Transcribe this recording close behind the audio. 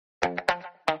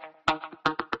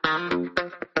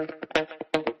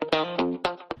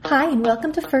Hi, and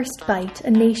welcome to First Bite,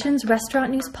 a nation's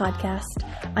restaurant news podcast.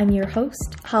 I'm your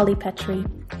host, Holly Petrie.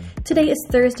 Today is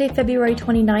Thursday, February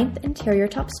 29th, and here are your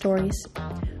top stories.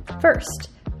 First,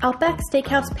 Outback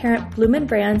Steakhouse parent Bloomin'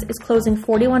 Brands is closing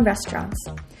 41 restaurants.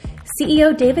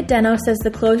 CEO David Deno says the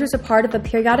closures are part of a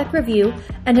periodic review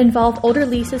and involve older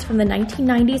leases from the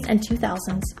 1990s and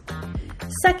 2000s.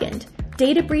 Second,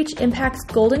 data breach impacts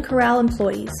Golden Corral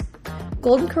employees.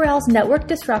 Golden Corral's network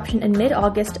disruption in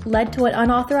mid-August led to an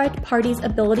unauthorized party's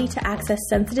ability to access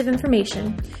sensitive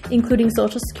information, including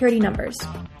Social Security numbers.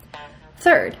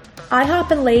 Third, IHOP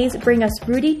and Lay's bring us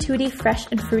Rooty Tooty Fresh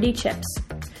and Fruity chips.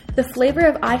 The flavor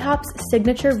of IHOP's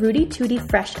signature Rooty Tooty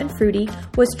Fresh and Fruity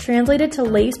was translated to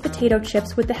Lay's potato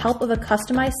chips with the help of a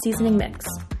customized seasoning mix.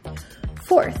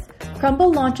 Fourth,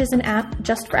 Crumbl launches an app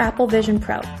just for Apple Vision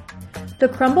Pro. The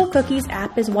Crumbl Cookies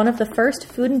app is one of the first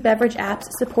food and beverage apps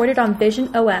supported on Vision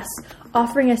OS,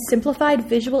 offering a simplified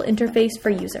visual interface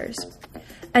for users.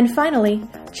 And finally,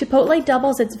 Chipotle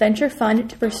doubles its venture fund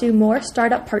to pursue more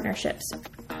startup partnerships.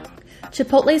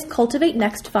 Chipotle's Cultivate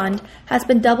Next fund has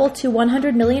been doubled to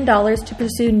 $100 million to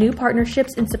pursue new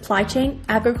partnerships in supply chain,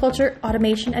 agriculture,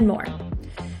 automation, and more.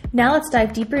 Now let's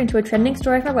dive deeper into a trending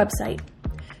story on our website.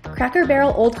 Cracker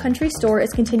Barrel Old Country Store is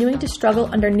continuing to struggle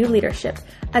under new leadership,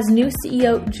 as new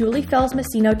CEO Julie Felss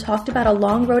Masino talked about a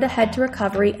long road ahead to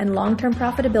recovery and long-term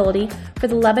profitability for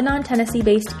the Lebanon,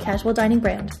 Tennessee-based casual dining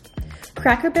brand.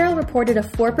 Cracker Barrel reported a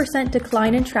 4%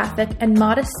 decline in traffic and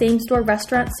modest same-store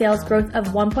restaurant sales growth of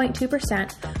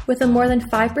 1.2%, with a more than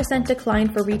 5%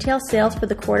 decline for retail sales for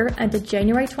the quarter ended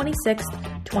January 26,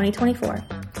 2024.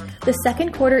 The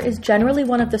second quarter is generally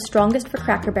one of the strongest for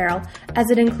Cracker Barrel,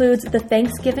 as it includes the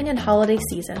Thanksgiving and holiday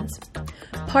seasons.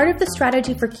 Part of the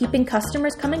strategy for keeping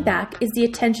customers coming back is the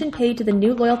attention paid to the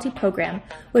new loyalty program,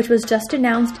 which was just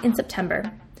announced in September.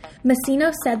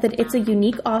 Masino said that it's a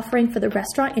unique offering for the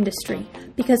restaurant industry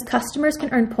because customers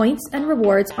can earn points and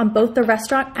rewards on both the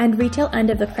restaurant and retail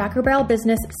end of the Cracker Barrel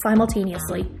business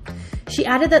simultaneously. She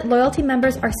added that loyalty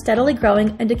members are steadily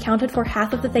growing and accounted for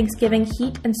half of the Thanksgiving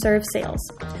Heat and Serve sales.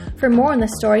 For more on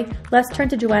this story, let's turn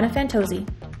to Joanna Fantozzi.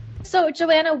 So,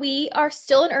 Joanna, we are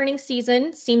still in earnings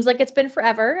season. Seems like it's been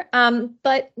forever,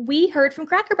 but we heard from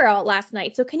Cracker Barrel last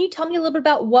night. So can you tell me a little bit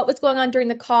about what was going on during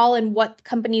the call and what the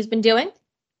company's been doing?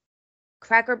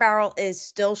 Cracker Barrel is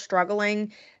still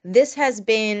struggling. This has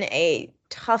been a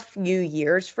tough few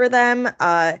years for them.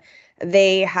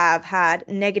 They have had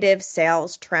negative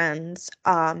sales trends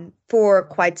for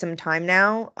quite some time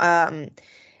now.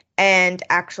 And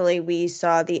actually, we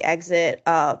saw the exit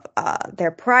of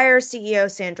their prior CEO,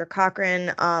 Sandra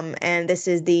Cochran, and this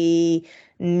is the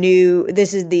new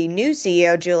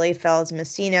CEO, Julie Felss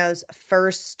Masino's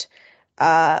first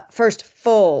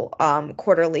full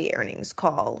quarterly earnings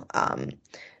call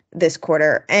this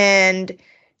quarter. And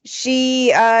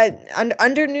she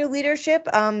under new leadership,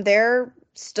 they're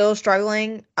still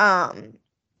struggling.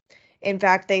 In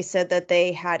fact, they said that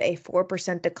they had a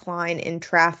 4% decline in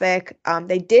traffic.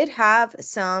 They did have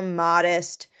some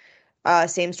modest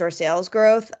same-store sales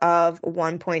growth of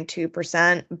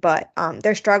 1.2%, but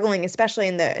they're struggling, especially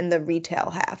in the retail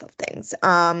half of things.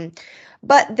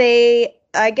 But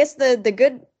I guess the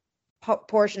good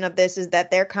portion of this is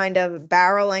that they're kind of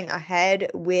barreling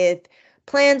ahead with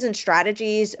plans and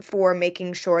strategies for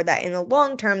making sure that in the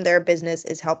long term, their business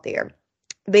is healthier.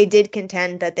 They did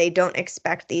contend that they don't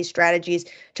expect these strategies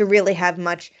to really have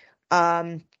much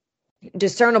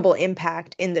discernible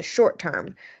impact in the short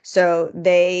term. So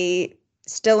they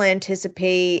still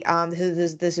anticipate,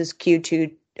 this is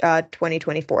Q2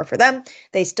 2024 for them.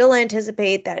 They still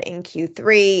anticipate that in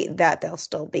Q3 that they'll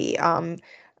still be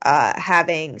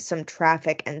having some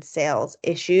traffic and sales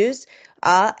issues.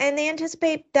 And they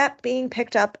anticipate that being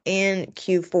picked up in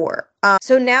Q4.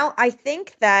 So now I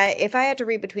think that if I had to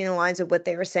read between the lines of what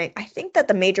they were saying, I think that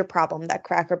the major problem that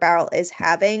Cracker Barrel is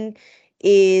having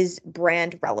is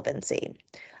brand relevancy.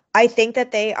 I think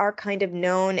that they are kind of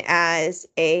known as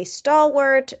a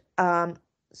stalwart,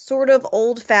 sort of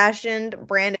old-fashioned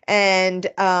brand. And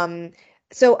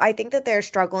so I think that they're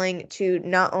struggling to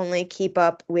not only keep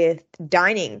up with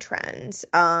dining trends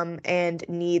and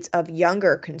needs of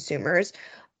younger consumers,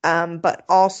 but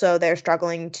also they're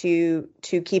struggling to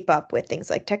keep up with things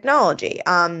like technology.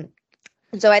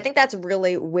 So I think that's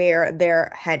really where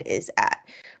their head is at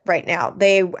right now.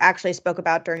 They actually spoke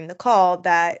about during the call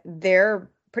that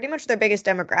pretty much their biggest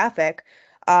demographic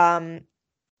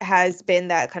has been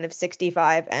that kind of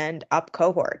 65 and up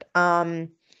cohort. And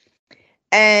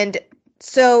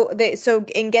so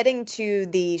in getting to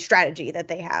the strategy that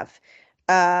they have,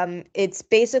 It's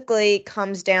basically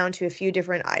comes down to a few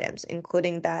different items,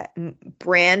 including that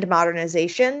brand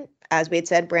modernization, as we had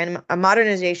said, brand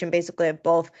modernization basically of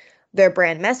both their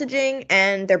brand messaging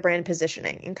and their brand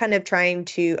positioning, and kind of trying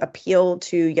to appeal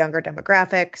to younger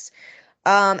demographics,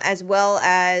 as well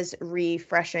as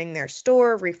refreshing their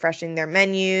store, refreshing their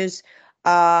menus.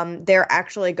 They're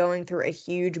actually going through a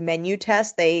huge menu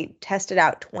test. They tested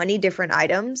out 20 different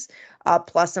items,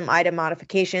 plus some item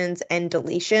modifications and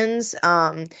deletions.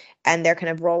 And they're kind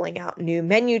of rolling out new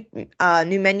menu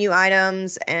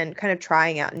items and kind of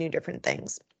trying out new different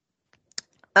things.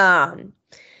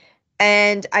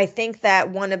 And I think that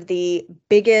one of the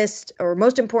biggest or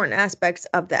most important aspects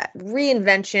of that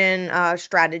reinvention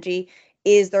strategy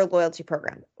is their loyalty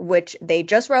program, which they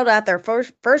just rolled out their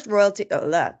first loyalty.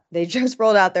 They just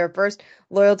rolled out their first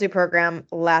loyalty program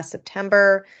last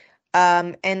September.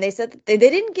 And they said that they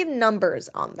didn't give numbers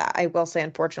on that. I will say,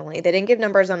 unfortunately, they didn't give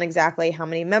numbers on exactly how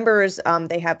many members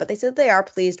they have, but they said they are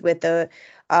pleased with the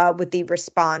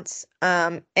response.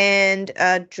 And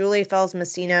Julie Felss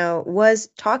Masino was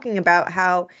talking about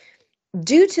how,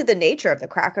 due to the nature of the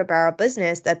Cracker Barrel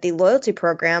business, that the loyalty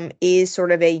program is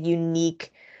sort of a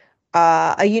unique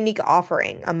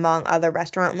offering among other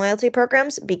restaurant loyalty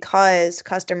programs, because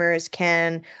customers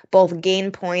can both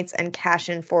gain points and cash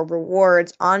in for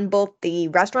rewards on both the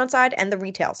restaurant side and the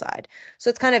retail side. So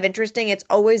it's kind of interesting. It's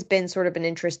always been sort of an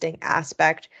interesting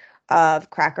aspect of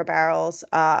Cracker Barrel's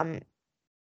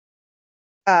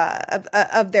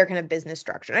of their kind of business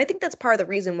structure. And I think that's part of the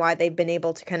reason why they've been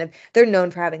able to they're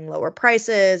known for having lower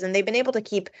prices, and they've been able to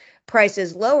keep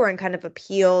prices lower and kind of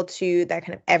appeal to that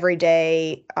kind of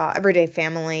everyday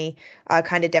family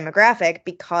kind of demographic,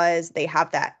 because they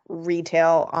have that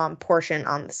retail portion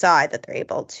on the side that they're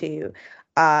able to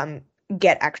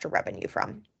get extra revenue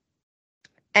from.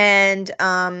 And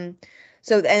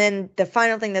so, and then the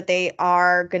final thing that they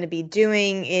are going to be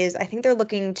doing is, I think they're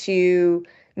looking to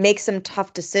make some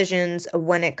tough decisions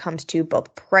when it comes to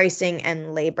both pricing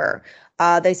and labor.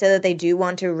 They said that they do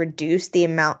want to reduce the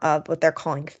amount of what they're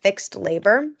calling fixed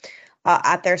labor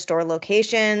at their store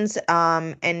locations.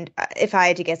 And if I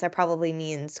had to guess, that probably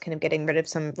means kind of getting rid of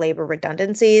some labor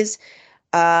redundancies,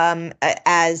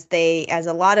 as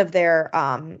a lot of their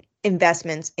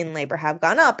investments in labor have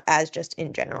gone up, as just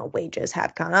in general wages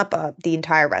have gone up. The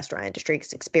entire restaurant industry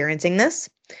is experiencing this.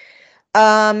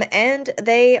 And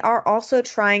they are also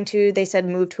trying to, they said,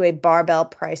 move to a barbell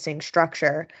pricing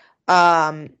structure.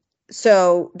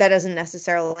 So that doesn't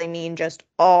necessarily mean just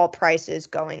all prices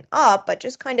going up, but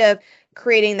just kind of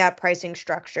creating that pricing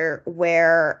structure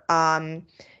where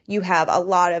you have a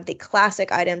lot of the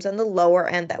classic items on the lower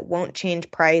end that won't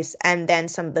change price, and then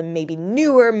some of the maybe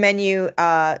newer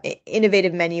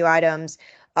innovative menu items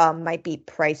might be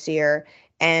pricier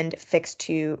and fixed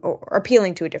to or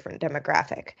appealing to a different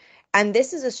demographic. And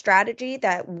this is a strategy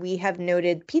that we have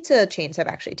noted pizza chains have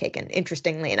actually taken,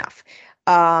 interestingly enough,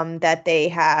 that they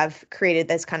have created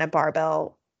this kind of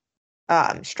barbell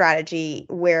strategy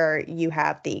where you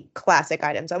have the classic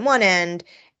items on one end,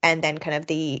 and then kind of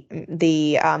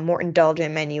the more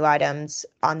indulgent menu items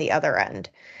on the other end.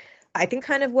 I think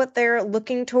kind of what they're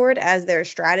looking toward as their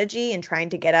strategy and trying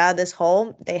to get out of this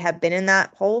hole. They have been in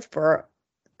that hole for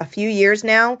a few years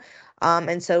now.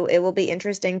 And so it will be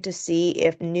interesting to see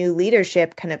if new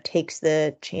leadership kind of takes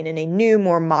the chain in a new,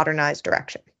 more modernized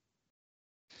direction.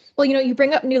 Well, you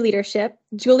bring up new leadership.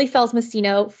 Julie Felss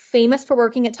Masino, famous for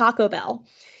working at Taco Bell.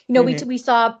 We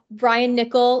saw Brian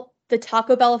Niccol, the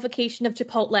Taco Bellification of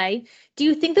Chipotle. Do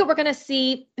you think that we're going to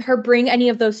see her bring any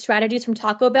of those strategies from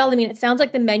Taco Bell? I mean, it sounds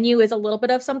like the menu is a little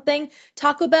bit of something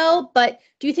Taco Bell, but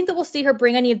do you think that we'll see her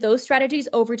bring any of those strategies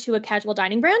over to a casual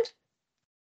dining brand?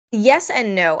 Yes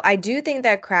and no. I do think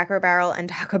that Cracker Barrel and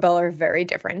Taco Bell are very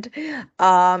different,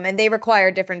 and they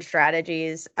require different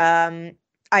strategies.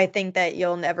 I think that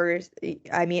you'll never,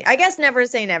 I guess never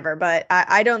say never, but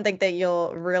I don't think that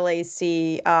you'll really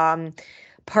see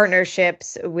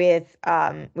partnerships with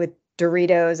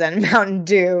Doritos and Mountain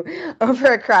Dew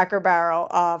over at Cracker Barrel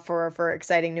for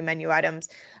exciting new menu items.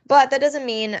 But that doesn't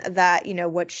mean that,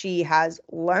 what she has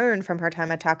learned from her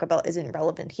time at Taco Bell isn't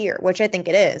relevant here, which I think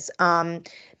it is.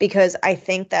 Because I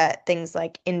think that things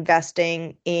like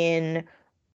investing in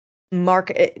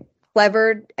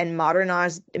clever and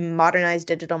modernized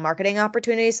digital marketing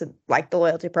opportunities, like the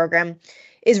loyalty program,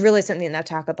 is really something that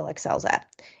Taco Bell excels at.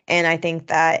 And I think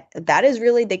that is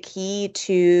really the key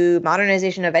to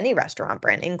modernization of any restaurant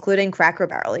brand, including Cracker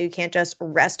Barrel. You can't just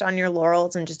rest on your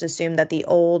laurels and just assume that the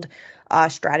old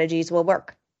strategies will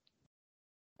work.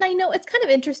 I know it's kind of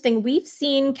interesting. We've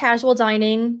seen casual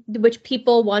dining, which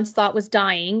people once thought was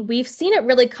dying. We've seen it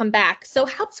really come back. So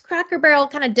how's Cracker Barrel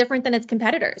kind of different than its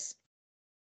competitors?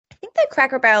 I think that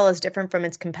Cracker Barrel is different from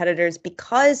its competitors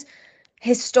because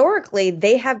historically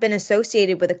they have been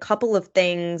associated with a couple of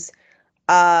things,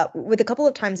 with a couple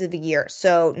of times of the year.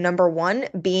 So number one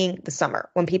being the summer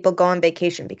when people go on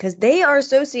vacation, because they are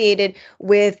associated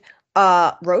with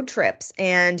road trips,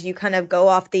 and you kind of go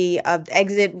off the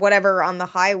exit whatever on the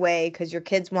highway because your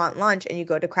kids want lunch and you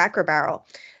go to Cracker Barrel.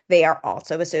 They are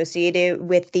also associated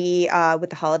with the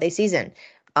holiday season.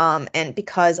 And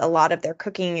because a lot of their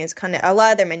cooking is a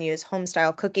lot of their menu is home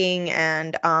style cooking,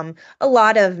 and a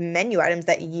lot of menu items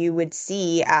that you would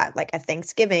see at like a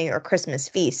Thanksgiving or Christmas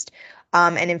feast.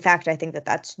 And in fact, I think that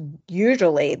that's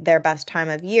usually their best time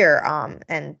of year.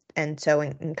 And so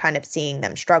in kind of seeing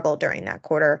them struggle during that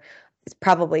quarter is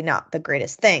probably not the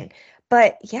greatest thing.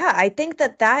 But yeah, I think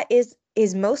that that is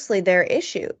mostly their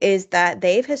issue, is that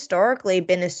they've historically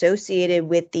been associated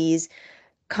with these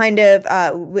kind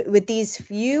of with these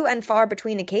few and far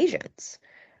between occasions,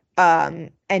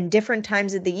 and different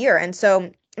times of the year. And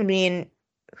so, I mean,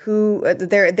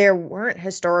 there weren't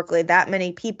historically that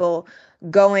many people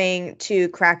going to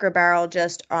Cracker Barrel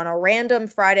just on a random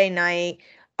Friday night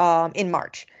in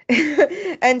March.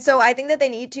 And so I think that they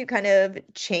need to kind of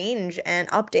change and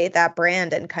update that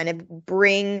brand and kind of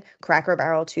bring Cracker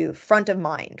Barrel to front of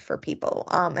mind for people.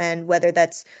 And whether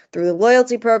that's through the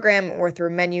loyalty program or through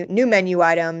new menu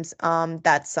items,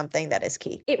 that's something that is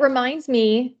key. It reminds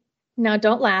me, now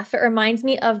don't laugh, it reminds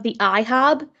me of the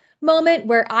IHOB moment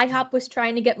where IHOP was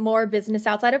trying to get more business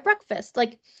outside of breakfast.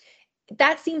 Like,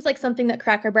 that seems like something that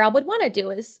Cracker Barrel would want to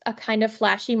do, is a kind of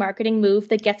flashy marketing move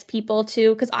that gets people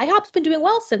to, because IHOP's been doing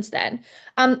well since then.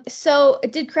 So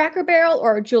did Cracker Barrel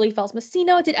or Julie Felss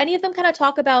Masino, did any of them kind of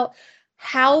talk about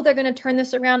how they're going to turn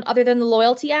this around other than the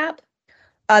loyalty app?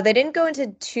 They didn't go into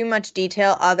too much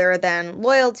detail other than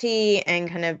loyalty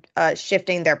and kind of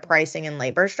shifting their pricing and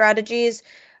labor strategies.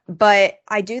 But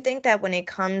I do think that when it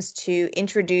comes to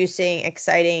introducing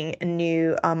exciting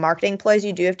new marketing ploys,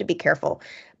 you do have to be careful,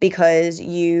 because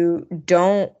you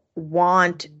don't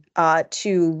want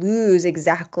to lose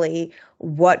exactly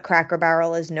what Cracker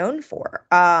Barrel is known for.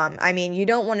 I mean, you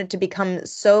don't want it to become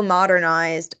so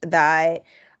modernized that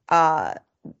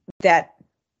that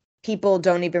people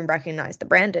don't even recognize the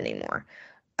brand anymore.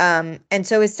 And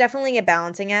so it's definitely a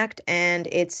balancing act, and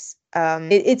it's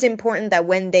important that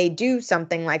when they do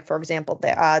something like, for example,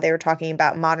 they were talking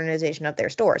about modernization of their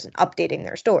stores and updating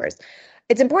their stores.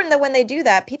 It's important that when they do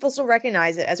that, people still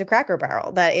recognize it as a Cracker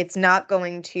Barrel, that it's not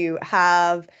going to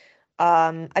have,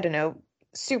 I don't know,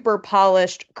 super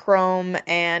polished chrome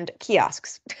and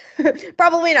kiosks.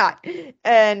 Probably not.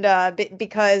 And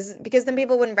because then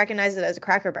people wouldn't recognize it as a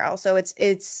Cracker Barrel. So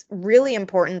it's really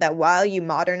important that while you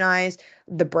modernize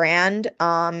the brand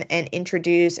and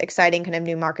introduce exciting kind of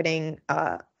new marketing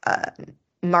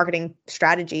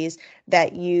strategies,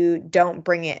 that you don't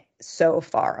bring it so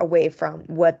far away from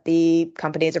what the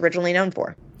company is originally known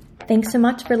for. Thanks so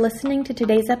much for listening to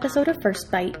today's episode of First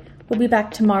Bite. We'll be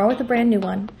back tomorrow with a brand new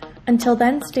one. Until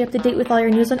then, stay up to date with all your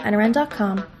news on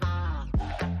NRN.com.